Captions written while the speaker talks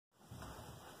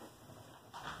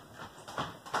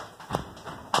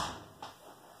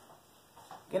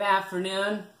Good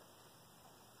afternoon.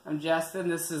 I'm Justin.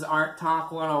 This is Art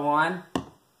Talk 101.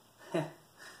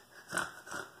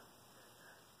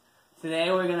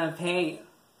 Today we're gonna paint.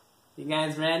 You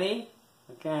guys ready?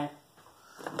 Okay.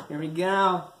 Here we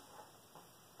go.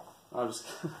 I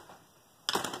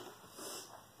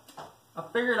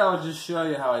figured I would just show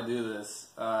you how I do this.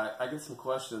 I get some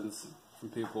questions from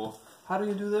people. How do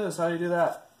you do this? How do you do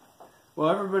that? Well,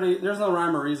 everybody, there's no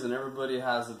rhyme or reason. Everybody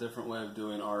has a different way of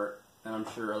doing art, and I'm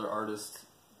sure other artists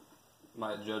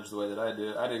might judge the way that I do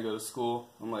it. I didn't go to school.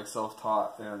 I'm like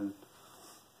self-taught, and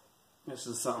it's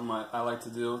just something I like to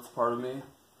do. It's part of me.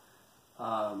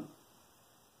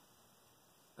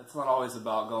 It's not always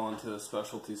about going to a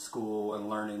specialty school and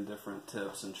learning different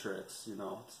tips and tricks. You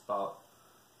know, it's about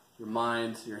your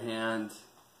mind, your hand.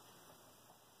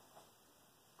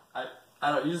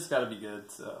 I don't. You just got to be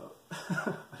good. So,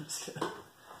 I'm just kidding.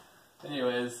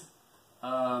 Anyways,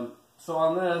 so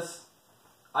on this,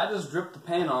 I just drip the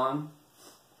paint on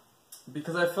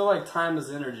because I feel like time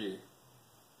is energy.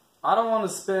 I don't want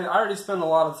to spend. I already spend a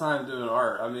lot of time doing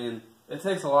art. I mean, it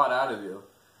takes a lot out of you.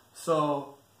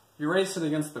 So you're racing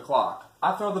against the clock.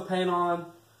 I throw the paint on,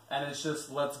 and it's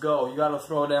just let's go. You got to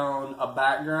throw down a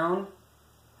background,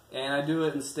 and I do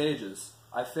it in stages.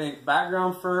 I think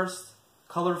background first.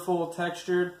 Colorful,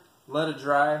 textured, let it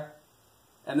dry,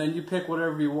 and then you pick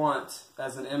whatever you want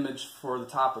as an image for the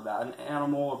top of that, an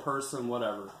animal, a person,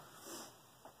 whatever.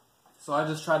 So I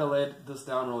just try to lay this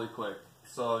down really quick.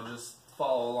 So just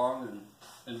follow along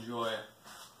and enjoy.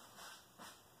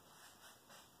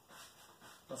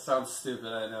 That sounds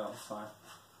stupid, I know, it's fine.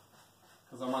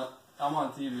 Because I'm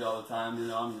on TV all the time, you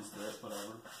know, I'm used to it,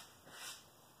 whatever.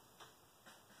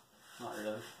 Not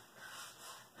really.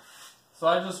 So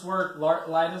I just work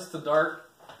lightest to dark,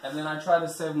 and then I try to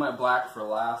save my black for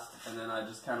last, and then I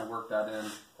just kind of work that in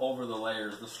over the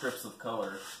layers, the strips of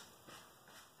color.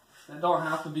 It don't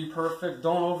have to be perfect.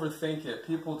 Don't overthink it.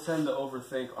 People tend to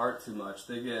overthink art too much.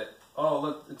 They get, oh,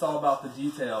 look, it's all about the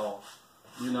detail,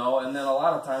 you know, and then a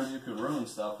lot of times you can ruin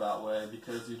stuff that way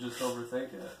because you just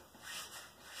overthink it.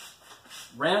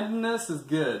 Randomness is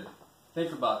good.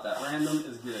 Think about that. Random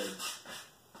is good.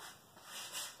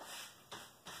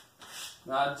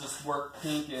 I just work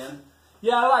pink in.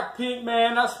 Yeah, I like pink,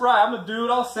 man. That's right. I'm a dude.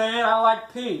 I'll say it. I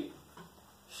like pink.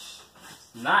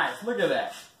 Nice. Look at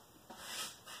that.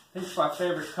 Pink's my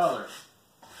favorite color.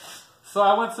 So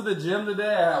I went to the gym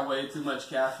today. I had way too much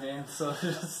caffeine, so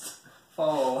just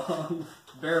follow along.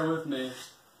 Bear with me.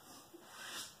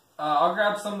 I'll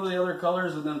grab some of the other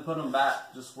colors and then put them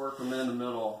back. Just work them in the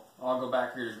middle. I'll go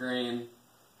back here to green.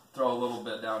 Throw a little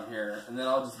bit down here. And then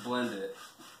I'll just blend it.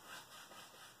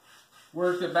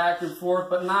 Work it back and forth,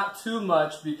 but not too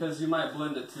much because you might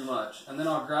blend it too much. And then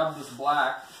I'll grab this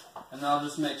black and I'll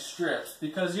just make strips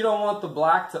because you don't want the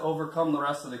black to overcome the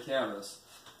rest of the canvas.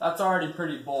 That's already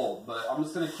pretty bold, but I'm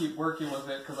just going to keep working with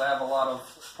it because I have a lot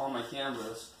of on my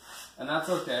canvas. And that's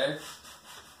okay.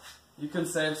 You can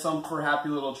save some for happy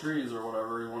little trees or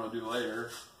whatever you want to do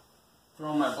later.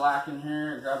 Throw my black in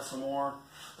here, grab some more,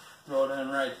 throw it in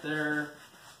right there.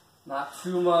 Not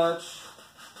too much.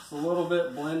 A little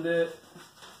bit, blend it,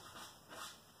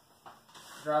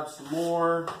 grab some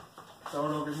more,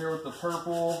 throw it over here with the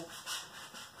purple,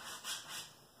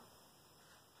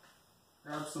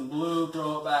 grab some blue,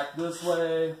 throw it back this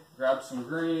way, grab some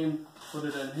green, put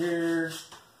it in here,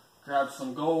 grab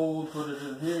some gold, put it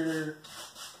in here.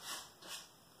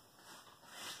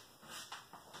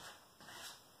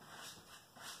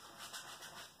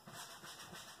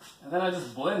 And then I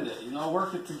just blend it, you know,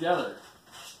 work it together.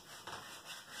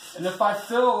 And if I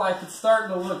feel like it's starting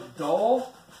to look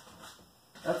dull,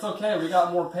 that's okay, we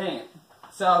got more paint.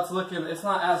 See how it's looking, it's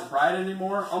not as bright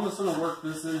anymore. I'm just going to work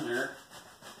this in here.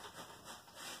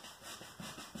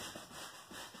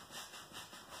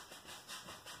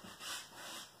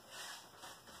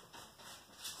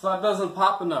 So that doesn't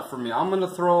pop enough for me. I'm going to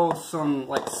throw some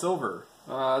like silver,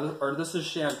 or this is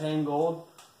champagne gold.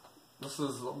 This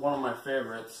is one of my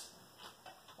favorites.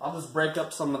 I'll just break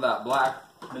up some of that black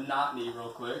monotony real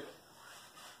quick.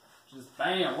 Just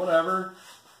bam, whatever.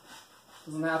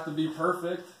 Doesn't have to be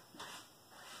perfect.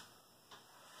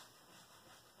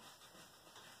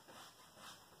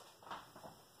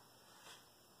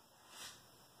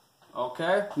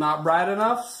 Okay, not bright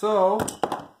enough, so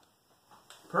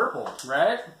purple,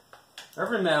 right?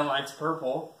 Every man likes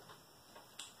purple.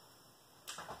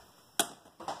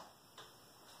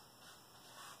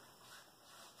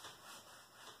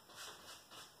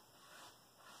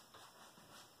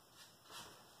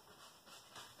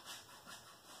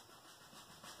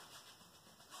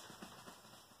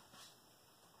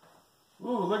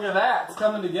 Ooh, look at that. It's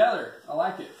coming together. I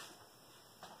like it.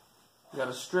 Got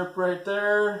a strip right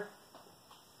there.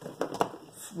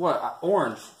 What?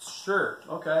 Orange. Sure.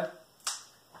 Okay.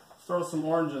 Throw some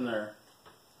orange in there.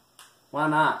 Why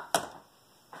not?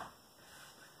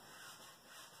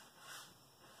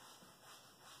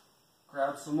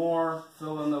 Grab some more.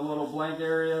 Fill in the little blank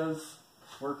areas.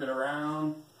 Work it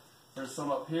around. There's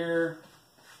some up here.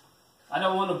 I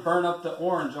don't want to burn up the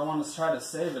orange. I want to try to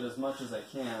save it as much as I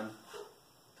can.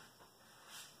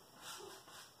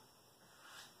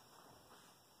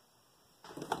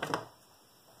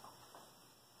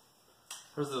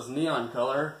 Here's this neon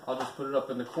color. I'll just put it up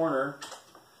in the corner.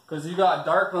 Because you got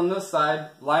dark on this side,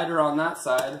 lighter on that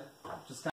side. Just